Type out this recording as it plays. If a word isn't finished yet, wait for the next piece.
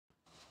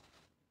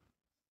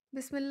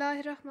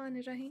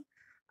Bismillahirrahmanirrahim.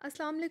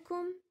 Assalamu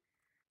alaikum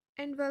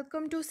and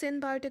welcome to Sindh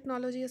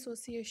Biotechnology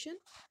Association.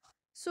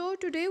 So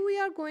today we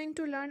are going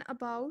to learn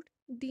about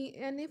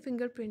DNA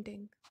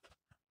fingerprinting.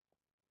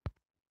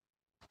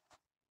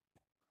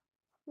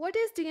 What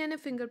is DNA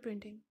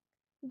fingerprinting?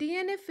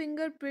 DNA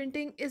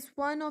fingerprinting is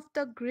one of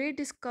the great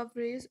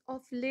discoveries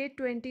of late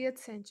 20th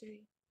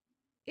century.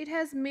 It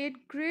has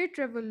made great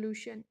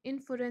revolution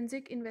in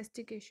forensic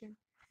investigation,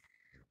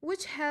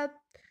 which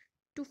helped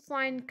to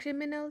find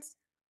criminals,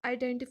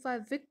 identify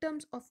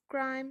victims of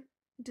crime,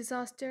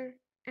 disaster,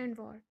 and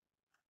war.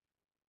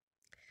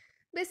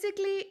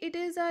 Basically, it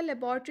is a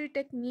laboratory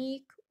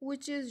technique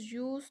which is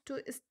used to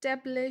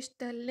establish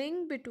the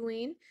link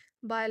between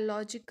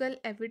biological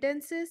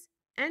evidences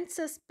and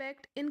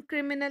suspect in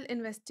criminal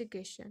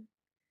investigation.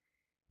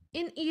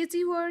 In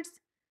easy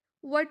words,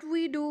 what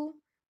we do,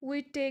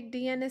 we take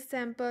DNA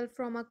sample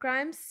from a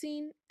crime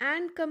scene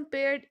and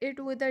compared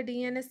it with a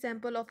DNA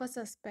sample of a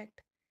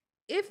suspect.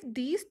 If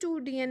these two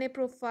DNA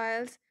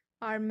profiles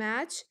are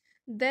matched,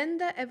 then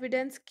the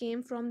evidence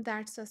came from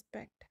that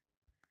suspect.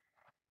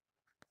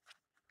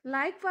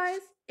 Likewise,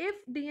 if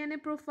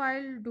DNA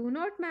profile do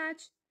not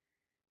match,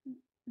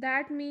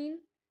 that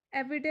mean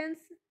evidence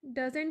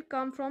doesn't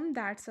come from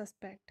that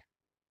suspect.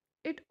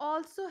 It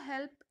also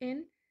help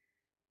in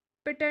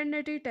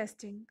paternity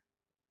testing.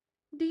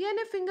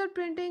 DNA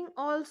fingerprinting,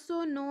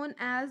 also known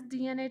as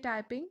DNA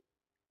typing,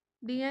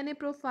 DNA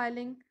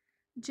profiling,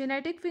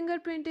 genetic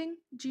fingerprinting,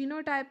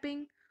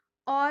 genotyping,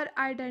 or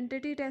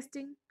identity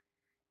testing.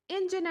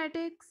 In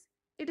genetics,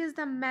 it is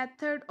the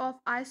method of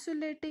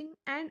isolating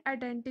and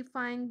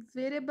identifying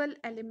variable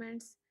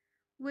elements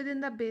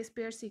within the base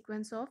pair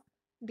sequence of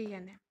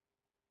DNA.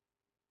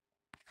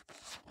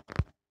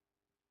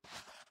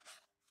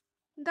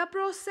 The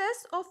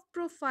process of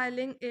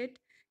profiling it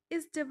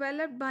is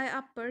developed by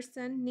a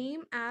person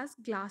named as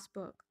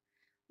Glassberg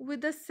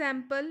with a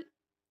sample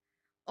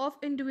of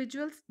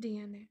individual's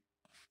DNA.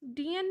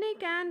 DNA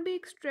can be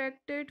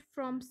extracted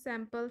from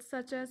samples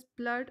such as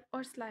blood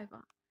or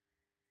saliva.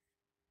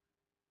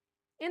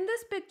 In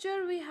this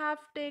picture, we have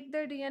take the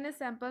DNA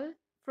sample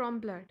from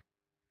blood.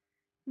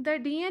 The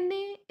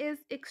DNA is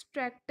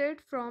extracted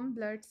from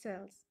blood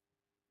cells.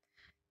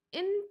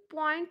 In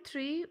point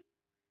 3,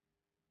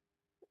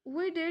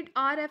 we did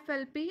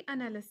RFLP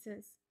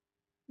analysis.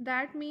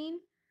 That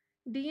means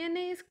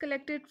DNA is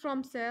collected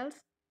from cells,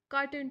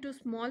 cut into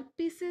small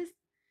pieces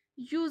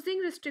using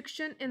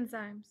restriction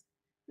enzymes.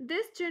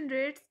 This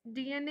generates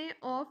DNA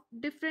of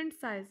different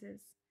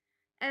sizes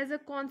as a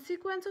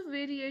consequence of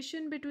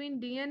variation between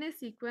DNA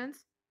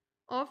sequence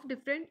of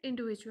different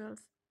individuals.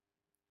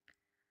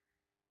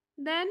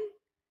 Then,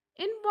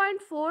 in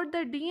point 4,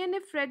 the DNA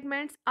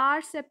fragments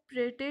are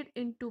separated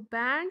into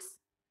bands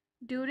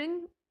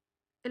during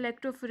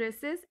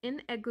electrophoresis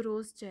in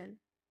agarose gel.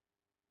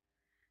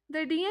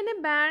 The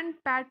DNA band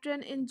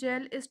pattern in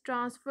gel is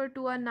transferred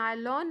to a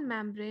nylon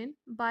membrane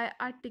by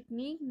a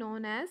technique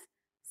known as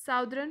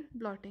Southern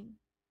blotting.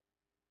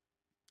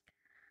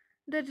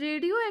 The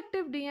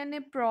radioactive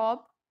DNA probe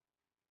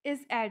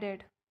is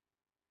added.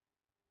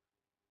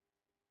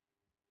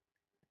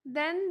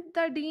 Then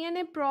the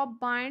DNA probe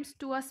binds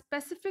to a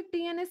specific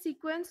DNA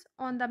sequence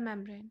on the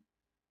membrane.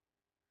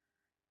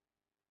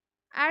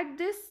 At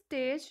this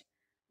stage,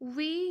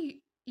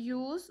 we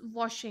use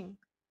washing.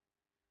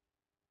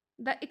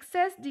 The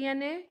excess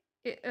DNA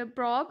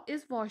probe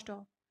is washed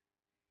off.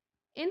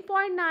 In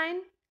point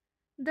 9,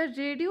 the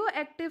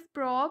radioactive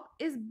probe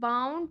is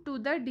bound to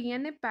the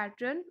DNA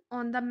pattern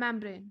on the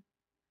membrane.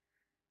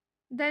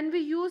 Then we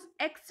use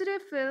X-ray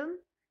film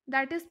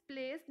that is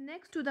placed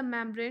next to the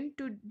membrane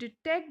to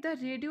detect the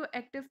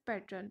radioactive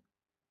pattern.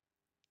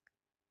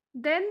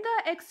 Then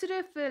the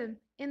X-ray film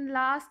in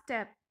last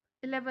step,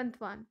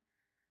 11th one.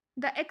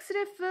 The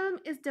X-ray film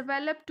is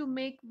developed to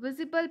make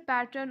visible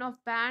pattern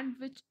of band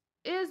which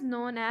is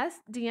known as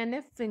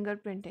DNA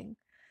fingerprinting.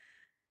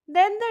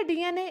 Then the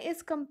DNA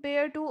is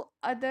compared to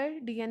other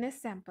DNA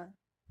sample.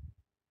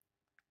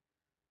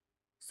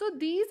 So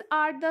these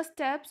are the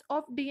steps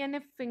of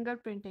DNA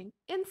fingerprinting.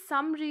 In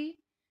summary,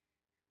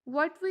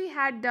 what we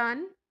had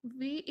done,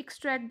 we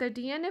extract the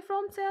DNA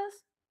from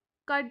cells,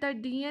 cut the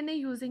DNA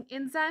using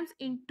enzymes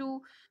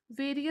into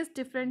various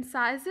different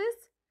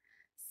sizes,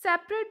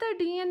 separate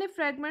the DNA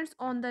fragments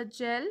on the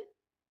gel,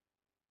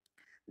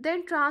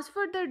 then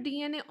transfer the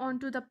DNA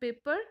onto the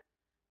paper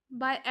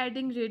by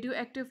adding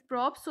radioactive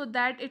probes so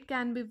that it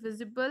can be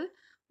visible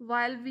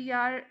while we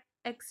are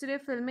X-ray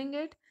filming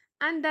it,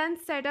 and then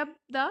set up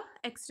the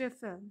X-ray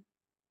film.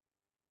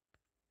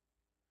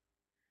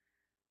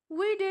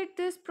 We did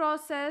this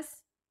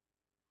process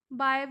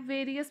by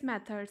various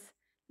methods,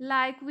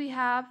 like we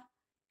have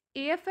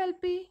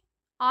AFLP,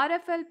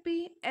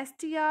 RFLP,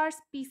 STRs,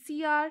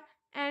 PCR,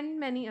 and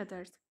many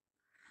others.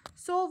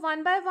 So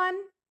one by one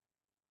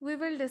we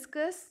will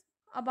discuss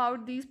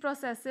about these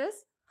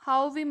processes,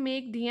 how we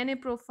make DNA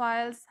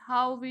profiles,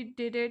 how we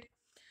did it.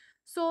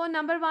 So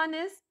number 1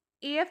 is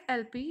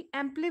AFLP,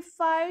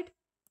 amplified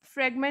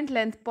fragment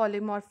length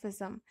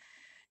polymorphism.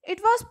 It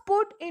was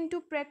put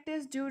into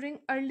practice during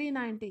early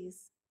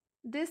 90s.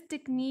 This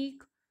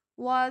technique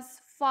was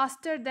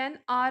faster than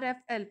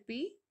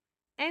RFLP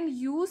and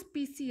used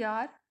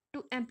PCR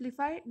to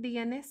amplify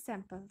DNA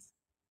samples.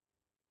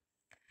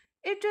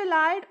 It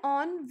relied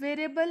on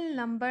variable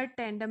number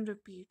tandem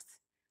repeats,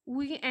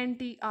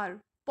 VNTR,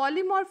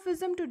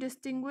 polymorphism to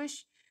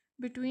distinguish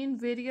between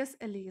various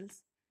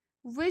alleles,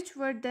 which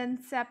were then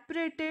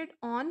separated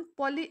on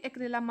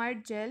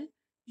polyacrylamide gel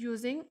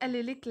using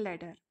allelic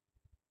ladder.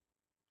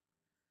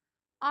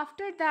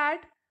 After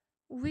that,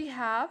 we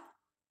have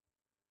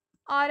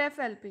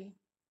RFLP,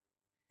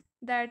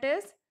 that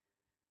is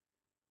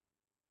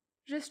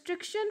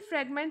restriction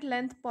fragment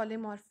length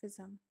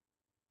polymorphism.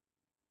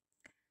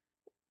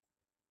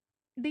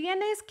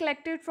 DNA is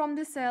collected from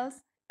the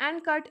cells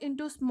and cut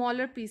into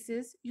smaller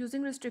pieces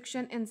using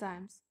restriction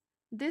enzymes.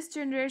 This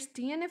generates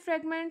DNA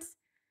fragments.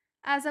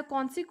 As a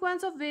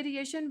consequence of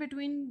variation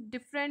between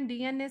different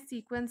DNA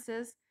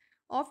sequences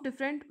of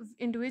different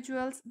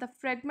individuals, the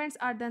fragments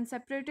are then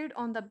separated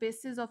on the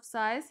basis of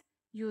size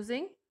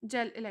using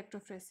gel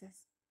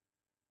electrophoresis.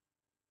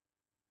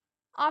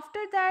 After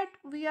that,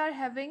 we are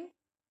having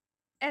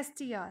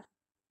STR,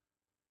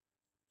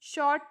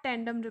 short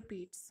tandem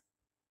repeats.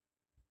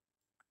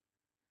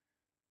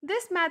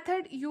 This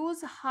method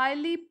uses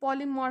highly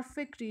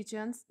polymorphic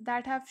regions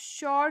that have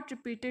short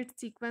repeated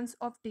sequence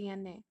of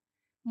DNA.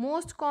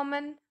 Most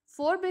common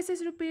 4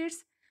 bases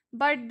repeats,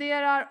 but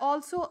there are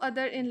also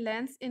other in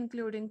lengths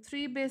including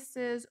 3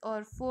 bases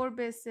or 4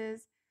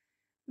 bases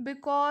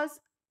because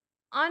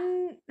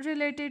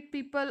unrelated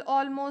people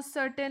almost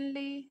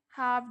certainly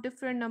have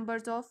different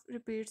numbers of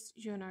repeats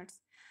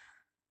units.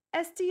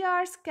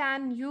 STRs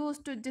can use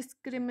to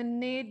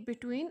discriminate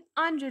between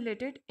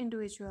unrelated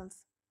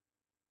individuals.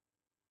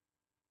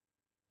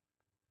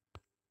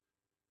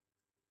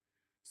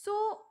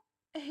 So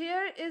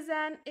here is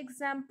an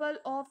example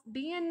of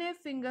DNA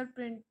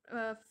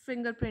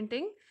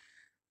fingerprinting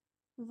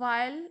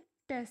while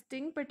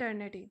testing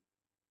paternity.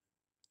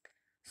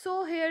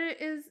 So here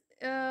is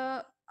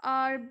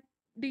our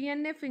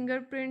DNA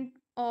fingerprint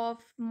of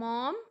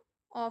mom,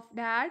 of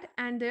dad,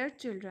 and their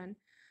children.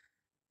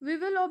 We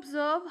will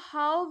observe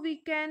how we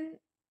can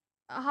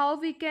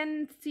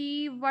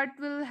see what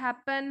will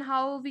happen,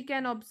 how we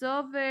can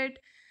observe it.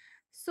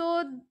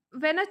 So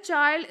when a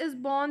child is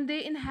born,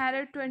 they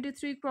inherit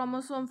 23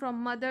 chromosome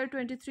from mother,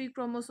 23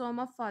 chromosome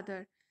of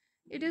father.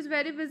 It is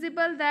very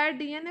visible that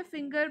DNA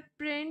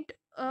fingerprint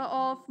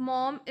of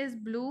mom is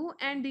blue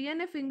and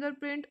DNA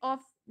fingerprint of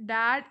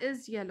dad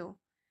is yellow.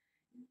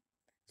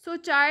 So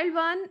child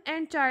 1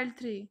 and child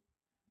 3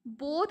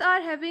 both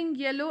are having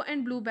yellow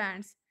and blue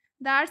bands.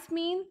 That's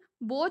mean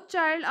both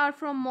child are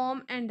from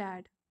mom and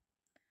dad.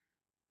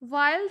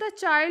 While the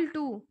child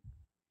 2,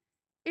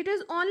 it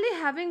is only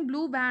having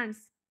blue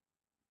bands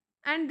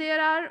and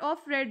there are of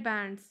red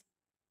bands.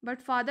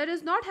 But father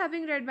is not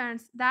having red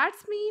bands.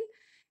 That's mean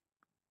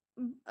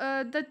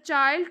the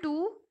child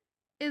 2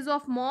 is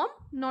of mom,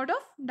 not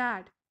of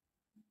dad.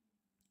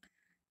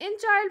 In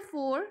child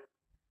 4,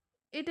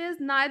 it is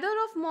neither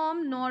of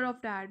mom nor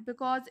of dad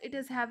because it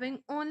is having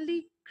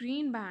only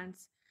green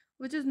bands,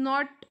 which is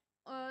not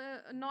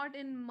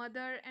in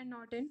mother and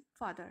not in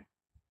father.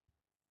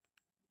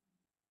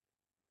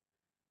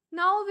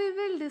 Now we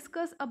will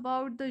discuss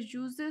about the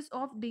uses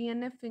of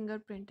DNA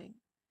fingerprinting.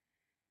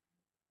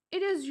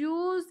 It is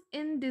used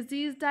in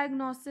disease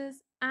diagnosis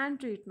and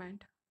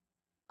treatment.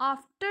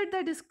 After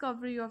the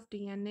discovery of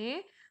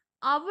DNA,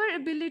 our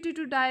ability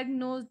to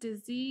diagnose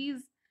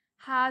disease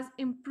has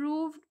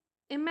improved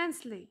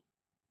immensely.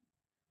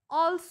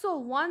 Also,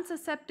 one's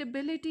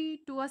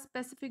susceptibility to a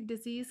specific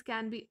disease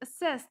can be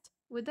assessed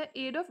with the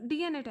aid of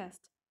DNA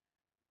test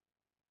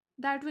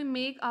that we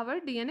make our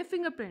DNA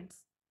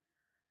fingerprints.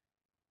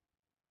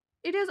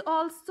 It is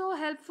also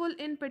helpful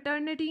in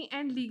paternity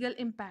and legal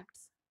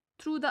impacts.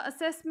 Through the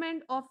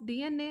assessment of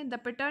DNA, the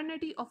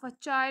paternity of a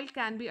child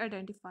can be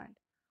identified.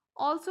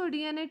 Also,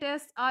 DNA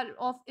tests are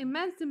of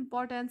immense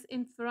importance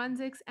in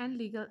forensics and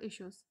legal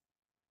issues.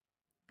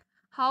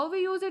 How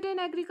we use it in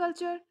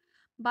agriculture?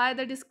 By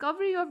the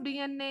discovery of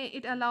DNA,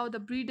 it allowed the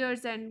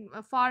breeders and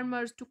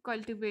farmers to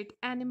cultivate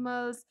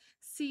animals,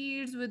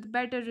 seeds with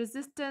better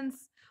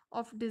resistance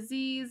of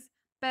disease,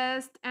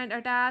 pest, and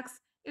attacks.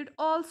 It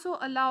also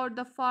allowed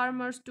the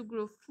farmers to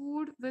grow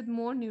food with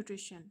more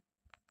nutrition.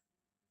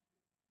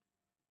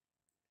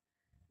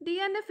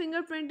 DNA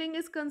fingerprinting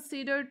is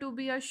considered to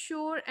be a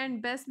sure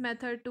and best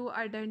method to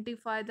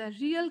identify the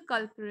real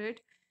culprit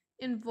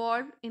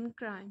involved in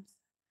crimes,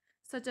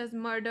 such as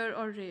murder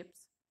or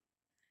rapes.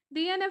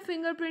 DNA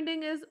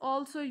fingerprinting is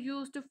also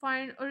used to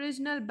find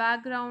original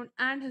background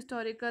and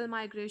historical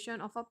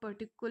migration of a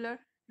particular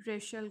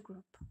racial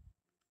group.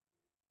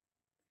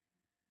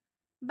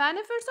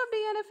 Benefits of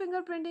DNA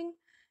fingerprinting.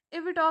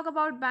 If we talk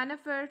about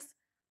benefits,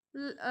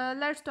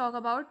 let's talk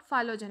about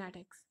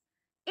phylogenetics.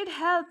 It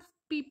helps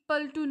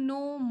people to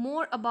know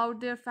more about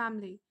their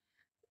family.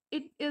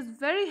 It is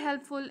very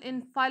helpful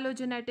in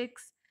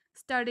phylogenetics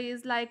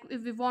studies, like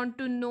if we want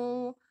to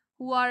know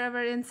who are our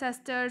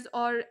ancestors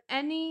or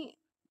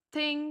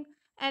anything,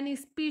 any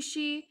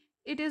species,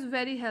 it is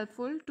very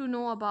helpful to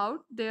know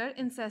about their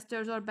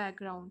ancestors or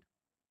background.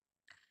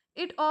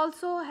 It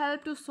also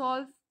helps to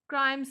solve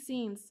crime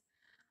scenes.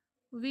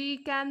 We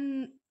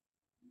can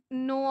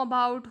know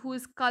about who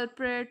is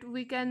culprit,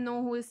 we can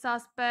know who is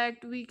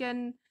suspect, we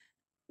can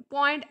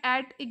point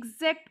at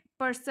exact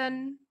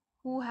person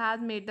who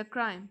has made the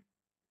crime.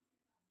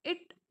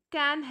 It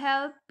can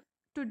help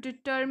to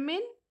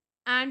determine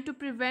and to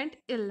prevent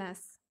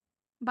illness.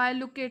 By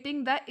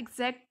locating the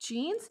exact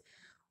genes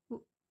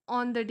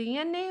on the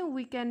DNA,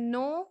 we can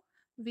know,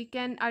 we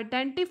can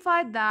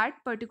identify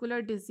that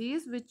particular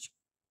disease which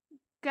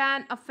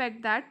can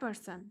affect that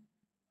person.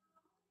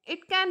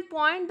 It can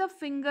point the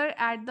finger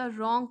at the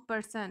wrong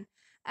person.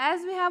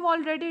 As we have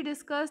already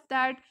discussed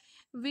that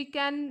we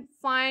can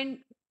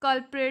find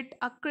culprit,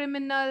 a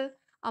criminal,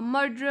 a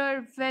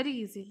murderer very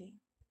easily.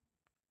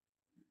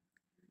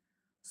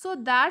 So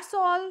that's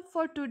all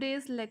for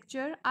today's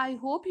lecture. I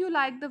hope you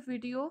liked the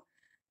video.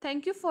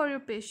 Thank you for your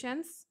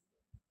patience.